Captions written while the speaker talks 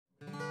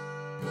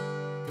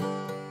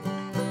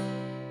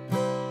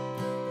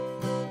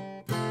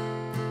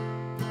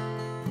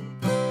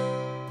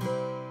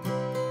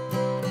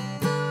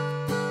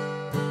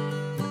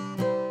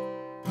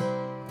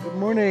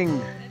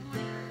morning.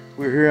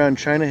 We're here on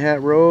China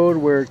Hat Road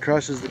where it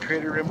crosses the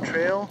Crater Rim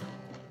Trail.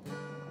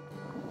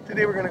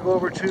 Today we're going to go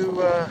over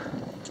to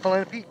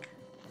Paulina Peak.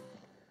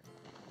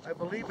 I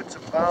believe it's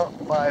about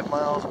 5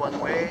 miles one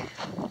way.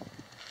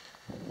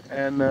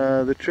 And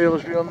the trail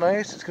is real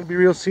nice. It's going to be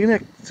real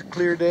scenic. It's a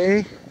clear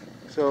day.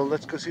 So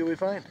let's go see what we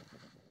find.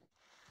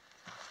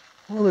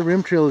 Well, the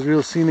rim trail is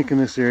real scenic in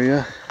this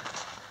area.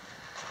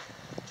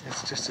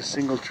 It's just a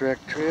single track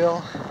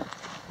trail.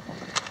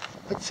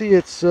 Let's see,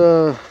 it's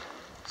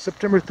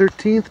September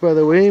 13th, by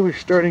the way. We're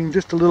starting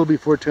just a little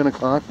before 10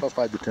 o'clock, about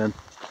 5 to 10.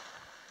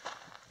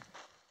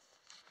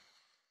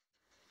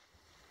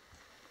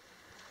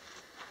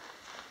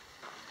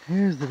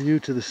 Here's the view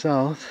to the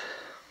south.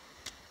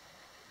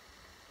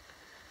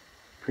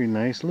 Pretty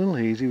nice, a little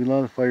hazy, with a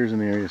lot of fires in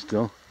the area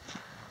still.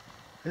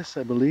 This,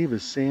 I believe,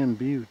 is Sand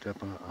Butte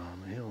up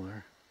on the hill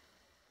there.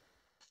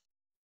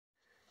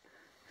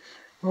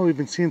 Well, we've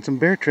been seeing some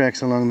bear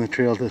tracks along the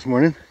trail this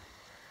morning.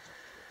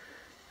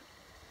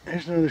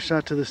 There's another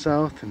shot to the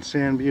south in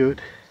Sand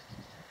Butte.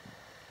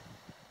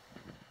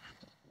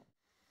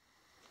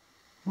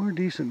 More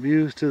decent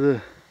views to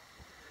the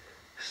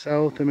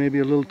south and maybe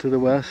a little to the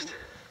west.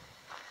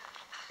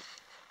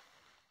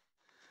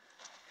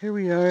 Here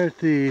we are at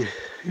the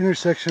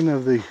intersection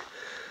of the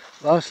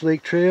Lost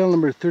Lake Trail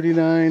number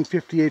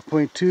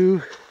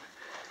 3958.2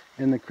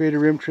 and the Crater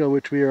Rim Trail,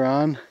 which we are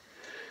on.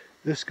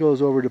 This goes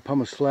over to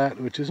Pumice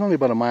Flat, which is only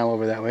about a mile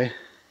over that way.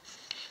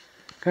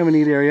 Kind of a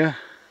neat area.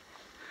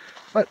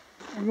 But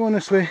we're going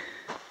this way,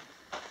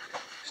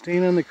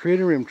 staying on the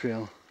Crater Rim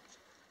Trail.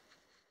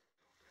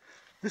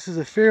 This is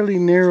a fairly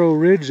narrow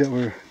ridge that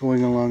we're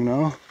going along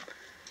now.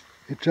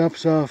 It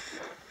drops off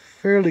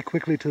fairly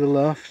quickly to the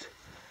left,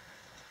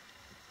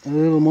 a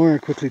little more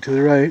quickly to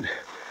the right.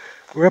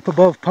 We're up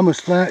above Pumice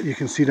Flat, you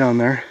can see down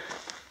there.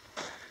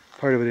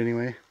 Part of it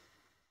anyway.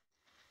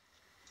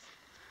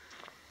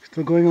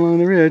 Still going along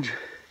the ridge.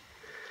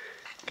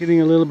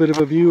 Getting a little bit of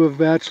a view of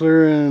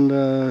Bachelor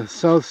and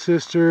South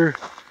Sister.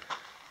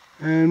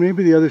 And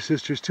maybe the other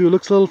sisters too. It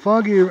looks a little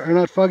foggy, or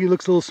not foggy,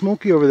 looks a little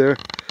smoky over there.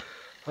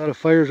 A lot of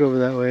fires over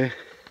that way.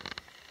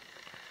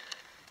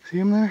 See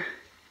them there?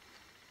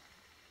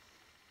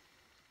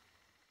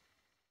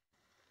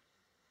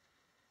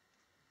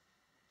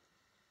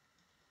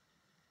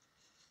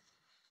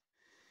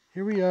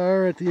 Here we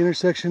are at the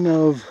intersection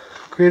of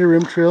Crater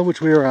Rim Trail, which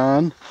we are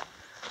on.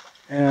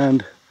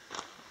 And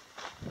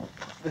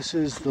this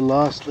is the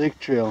Lost Lake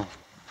Trail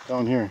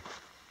down here.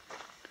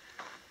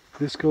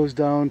 This goes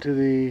down to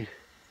the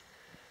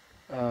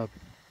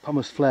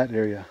Pumice Flat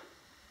area.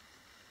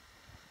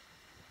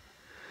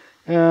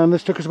 And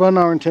this took us about an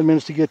hour and 10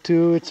 minutes to get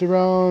to. It's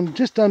around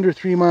just under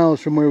 3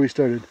 miles from where we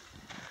started.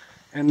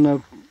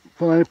 And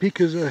Paulina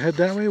Peak is ahead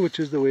that way, which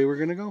is the way we're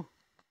going to go.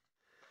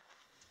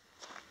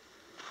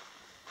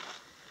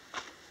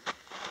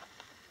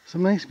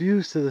 Some nice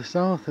views to the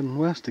south and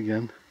west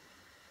again.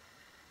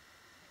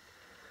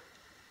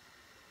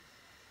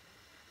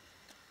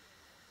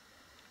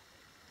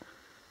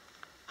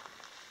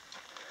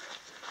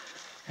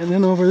 And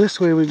then over this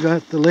way we've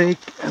got the lake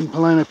and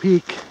Paulina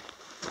Peak.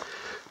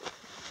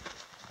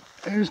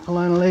 There's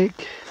Paulina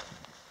Lake.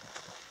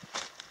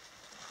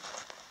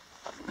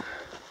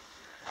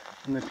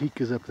 And the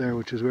peak is up there,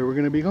 which is where we're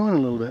going to be going a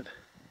little bit.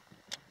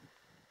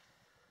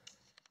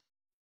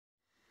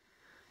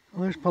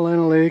 Well, there's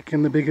Paulina Lake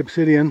and the big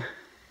obsidian.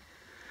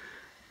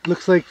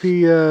 Looks like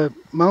the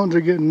mountains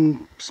are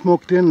getting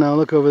smoked in now.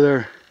 Look over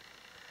there.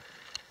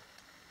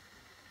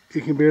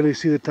 You can barely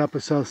see the top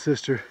of South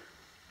Sister.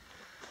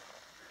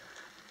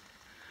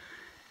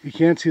 You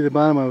can't see the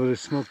bottom of it,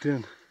 it's smoked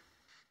in.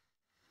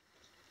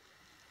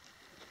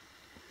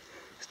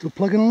 Still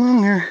plugging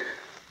along here.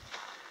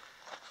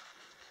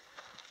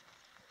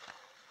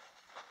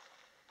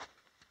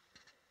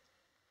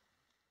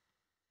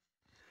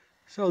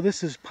 So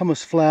this is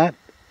Pumice Flat,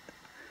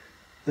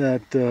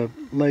 that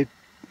light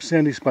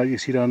sandy spot you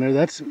see down there.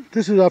 This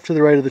is off to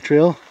the right of the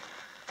trail.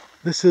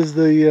 This is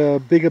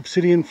the big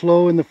obsidian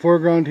flow in the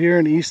foreground here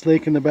and East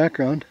Lake in the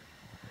background.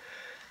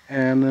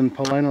 And then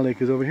Paulina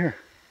Lake is over here.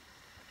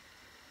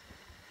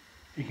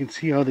 You can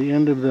see how the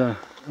end of the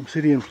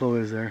obsidian flow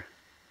is there.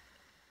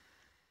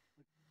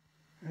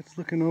 That's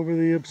looking over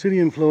the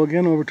obsidian flow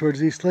again over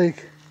towards East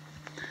Lake.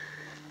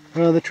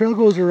 The trail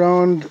goes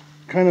around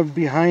kind of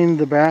behind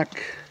the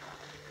back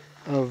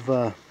of,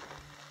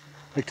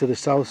 like to the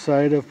south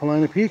side of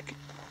Paulina Peak,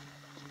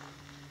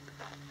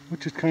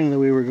 which is kind of the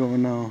way we're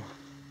going now.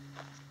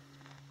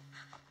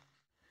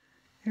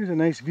 Here's a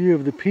nice view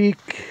of the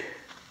peak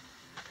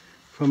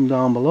from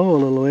down below a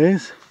little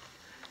ways,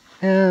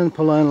 and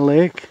Paulina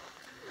Lake.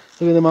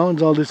 Look at the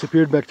mountains all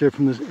disappeared back there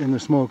from in the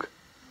smoke.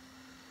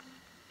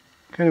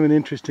 Kind of an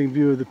interesting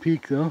view of the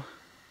peak though.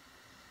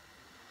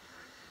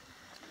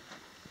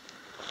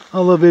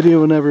 Although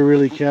video never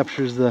really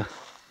captures the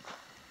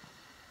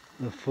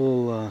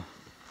full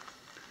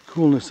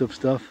coolness of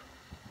stuff.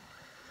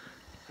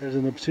 There's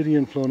an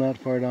obsidian flow not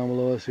far down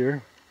below us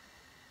here.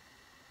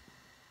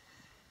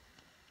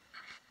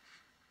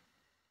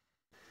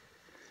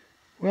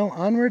 Well,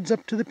 Now onwards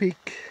up to the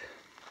peak.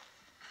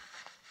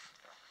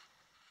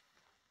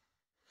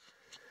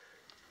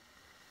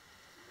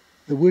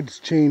 The woods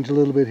change a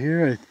little bit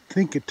here. I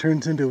think it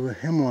turns into a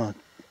hemlock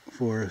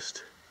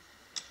forest.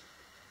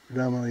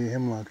 Predominantly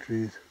hemlock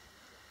trees.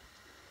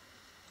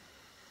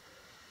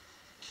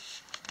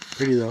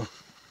 Pretty though.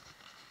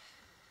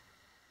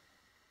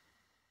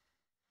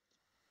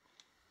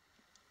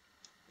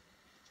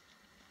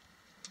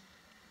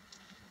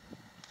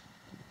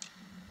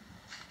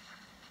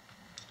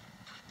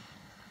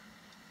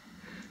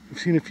 We've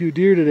seen a few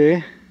deer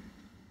today.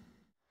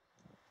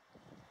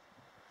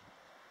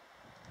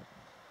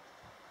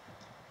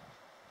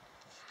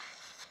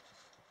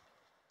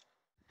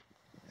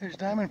 There's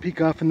Diamond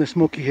Peak off in the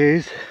smoky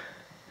haze.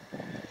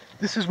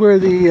 This is where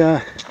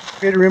the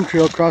Crater Rim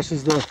Trail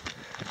crosses the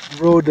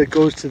road that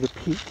goes to the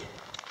peak.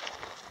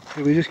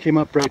 So we just came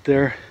up right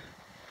there.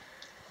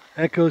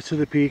 That goes to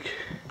the peak.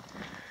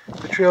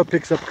 The trail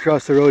picks up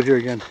across the road here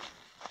again.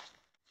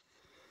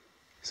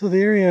 So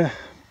the area,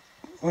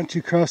 once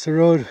you cross the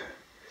road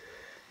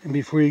and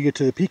before you get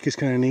to the peak, is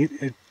kind of neat.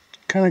 It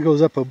kind of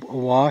goes up a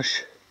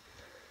wash.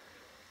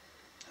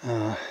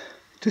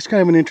 Just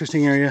kind of an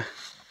interesting area.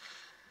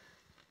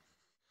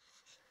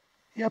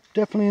 Yep,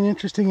 definitely an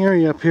interesting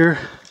area up here.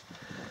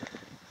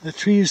 The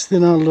trees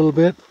thin out a little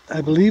bit. I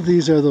believe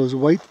these are those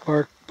white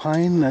bark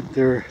pine that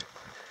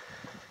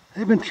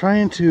they've been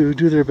trying to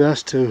do their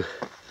best to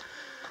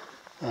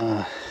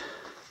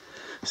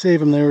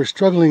save them. They were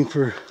struggling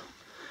for,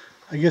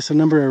 I guess, a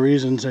number of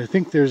reasons. I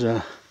think there's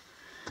a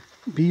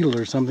beetle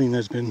or something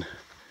that's been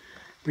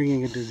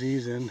bringing a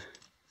disease in.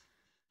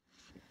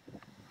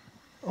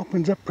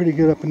 Opens up pretty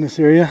good up in this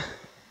area.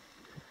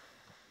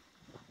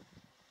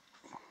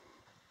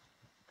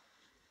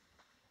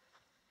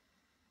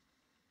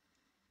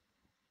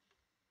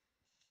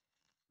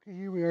 Okay,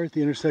 here we are at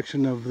the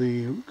intersection of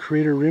the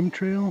Crater Rim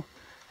Trail,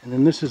 and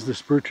then this is the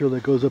spur trail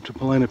that goes up to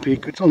Paulina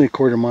Peak. It's only a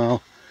quarter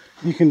mile.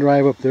 You can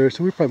drive up there,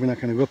 so we're probably not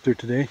going to go up there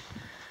today.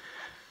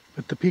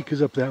 But the peak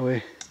is up that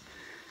way.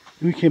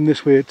 We came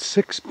this way. It's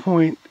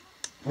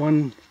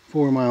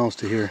 6.14 miles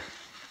to here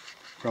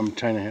from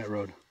China Hat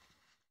Road.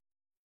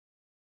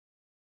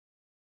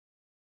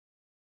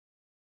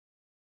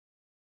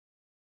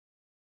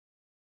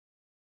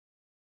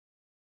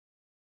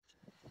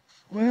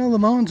 Well, the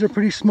mountains are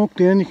pretty smoked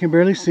in. You can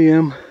barely see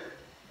them.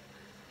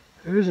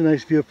 There's a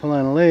nice view of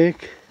Paulina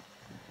Lake.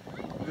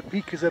 The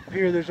peak is up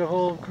here. There's a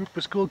whole group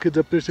of school kids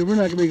up there, so we're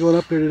not going to be going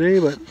up there today,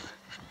 but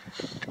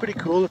it's pretty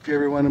cool if you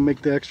ever want to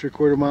make the extra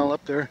quarter mile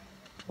up there.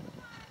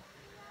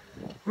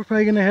 We're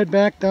probably going to head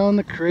back down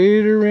the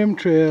Crater Rim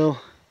Trail.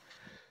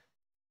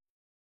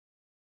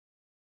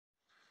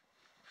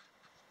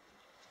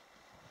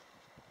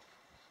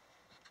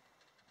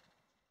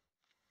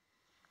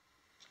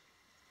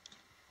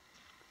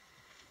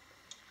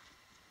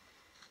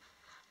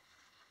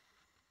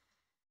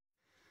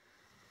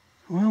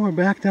 Well, we're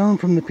back down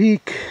from the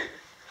peak,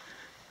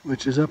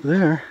 which is up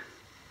there.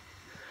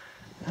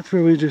 That's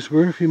where we just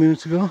were a few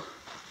minutes ago.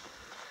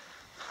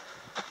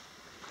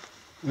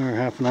 Or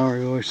half an hour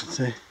ago, I should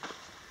say.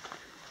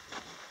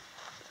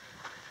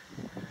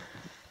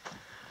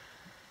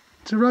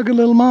 It's a rugged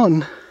little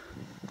mountain.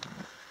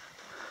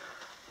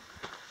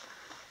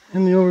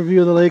 And the overview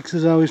of the lakes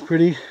is always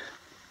pretty.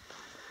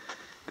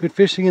 Good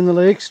fishing in the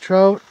lakes,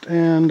 trout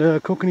and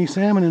kokanee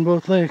salmon in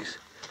both lakes.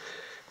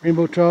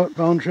 Rainbow trout,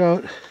 brown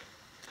trout.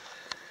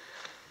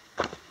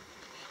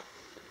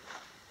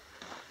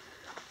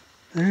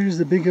 There's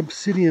the big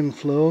obsidian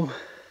flow.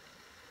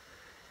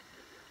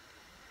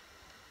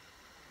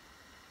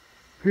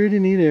 Pretty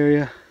neat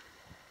area.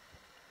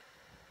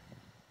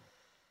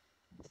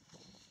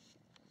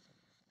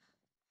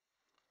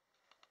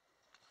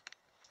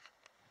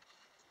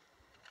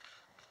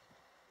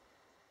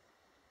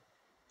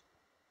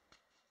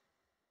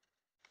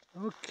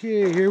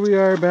 Okay, here we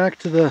are back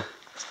to the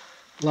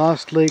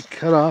Lost Lake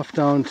cutoff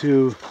down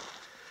to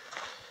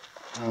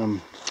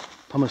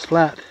Pumice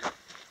Flat.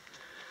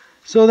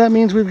 So that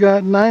means we've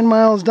got 9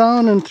 miles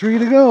down and 3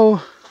 to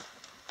go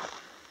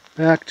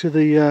back to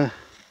the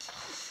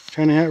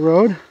China Hat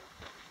Road.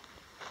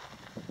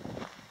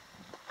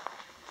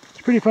 It's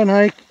a pretty fun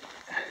hike.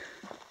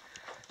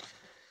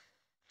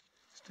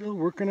 Still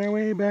working our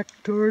way back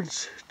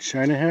towards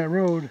China Hat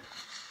Road.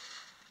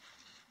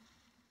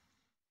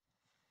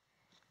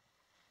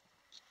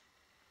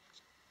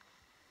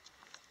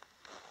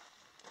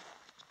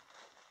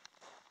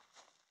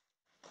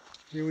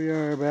 Here we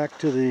are back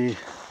to the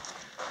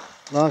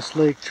Lost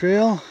Lake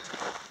Trail.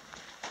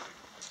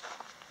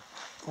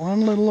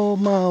 One little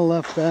old mile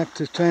left back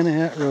to China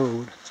Hat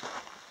Road.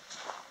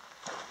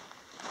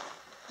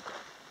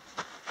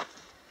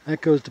 That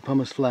goes to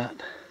Pumice Flat.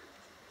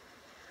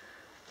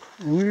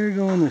 And we're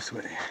going this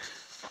way.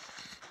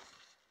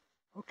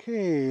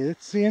 Okay,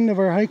 that's the end of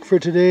our hike for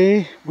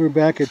today. We're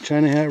back at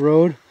China Hat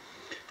Road.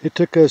 It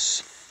took us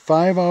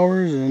 5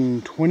 hours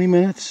and 20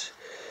 minutes.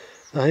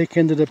 The hike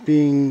ended up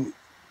being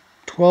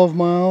 12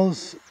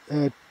 miles,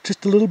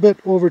 just a little bit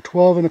over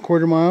 12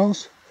 1/4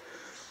 miles.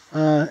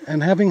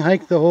 And having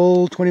hiked the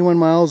whole 21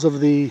 miles of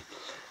the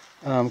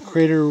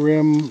Crater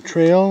Rim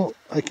Trail,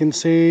 I can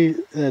say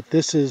that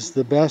this is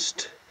the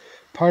best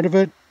part of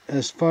it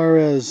as far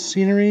as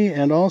scenery,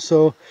 and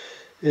also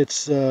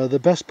it's the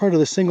best part of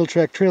the single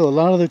track trail. A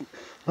lot of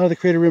the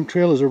Crater Rim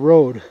Trail is a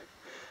road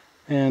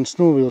and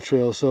snowmobile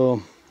trail,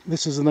 so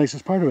this is the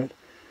nicest part of it.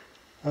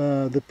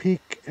 The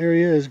peak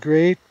area is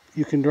great.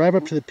 You can drive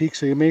up to the peak,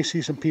 so you may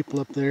see some people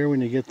up there when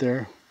you get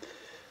there.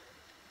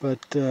 But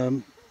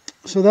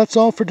so that's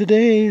all for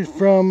today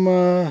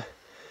from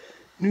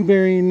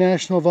Newberry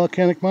National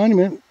Volcanic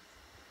Monument.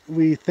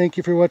 We thank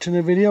you for watching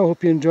the video.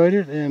 Hope you enjoyed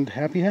it, and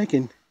happy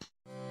hiking.